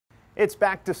It's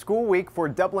back to school week for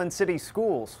Dublin City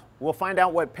Schools. We'll find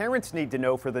out what parents need to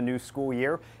know for the new school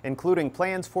year, including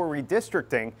plans for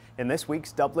redistricting in this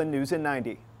week's Dublin News in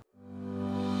 90.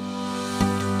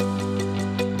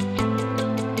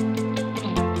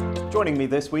 Joining me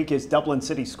this week is Dublin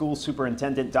City Schools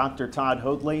Superintendent Dr. Todd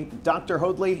Hoadley. Dr.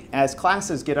 Hoadley, as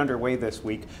classes get underway this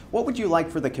week, what would you like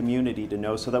for the community to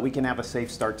know so that we can have a safe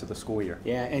start to the school year?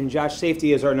 Yeah, and Josh,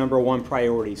 safety is our #1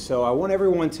 priority. So I want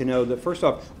everyone to know that first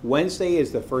off, Wednesday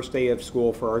is the first day of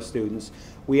school for our students.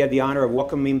 We had the honor of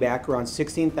welcoming back around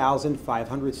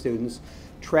 16,500 students.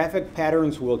 Traffic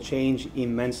patterns will change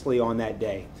immensely on that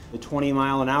day. The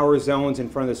 20-mile-an-hour zones in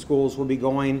front of the schools will be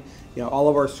going. All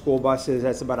of our school buses,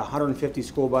 that's about 150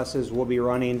 school buses, will be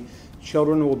running.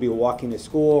 Children will be walking to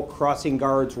school. Crossing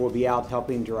guards will be out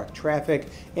helping direct traffic.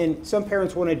 And some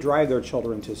parents want to drive their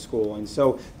children to school. And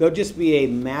so there'll just be a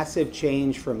massive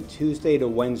change from Tuesday to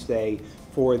Wednesday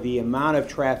for the amount of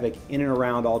traffic in and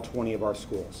around all 20 of our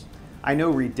schools. I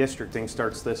know redistricting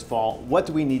starts this fall. What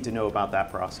do we need to know about that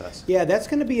process? Yeah, that's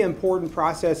going to be an important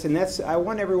process, and I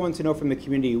want everyone to know from the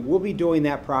community, we'll be doing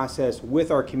that process with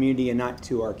our community and not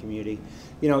to our community.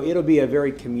 It'll be a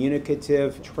very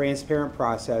communicative, transparent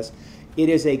process. It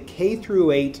is a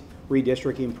K-8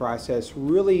 redistricting process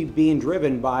really being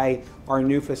driven by our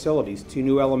new facilities. 2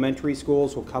 new elementary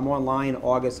schools will come online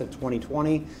August of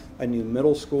 2020, a new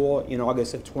middle school in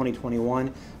August of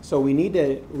 2021. So we need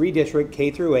to redistrict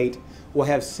K-8. We'll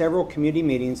have several community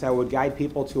meetings. I would guide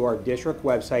people to our district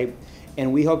website,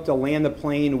 and we hope to land the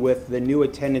plane with the new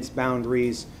attendance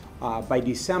boundaries by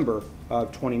December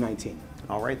of 2019.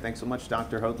 All right, thanks so much,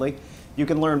 Dr. Hoadley. You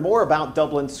can learn more about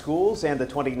Dublin Schools and the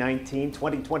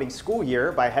 2019-2020 school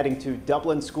year by heading to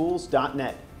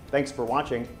dublinschools.net. Thanks for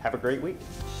watching. Have a great week.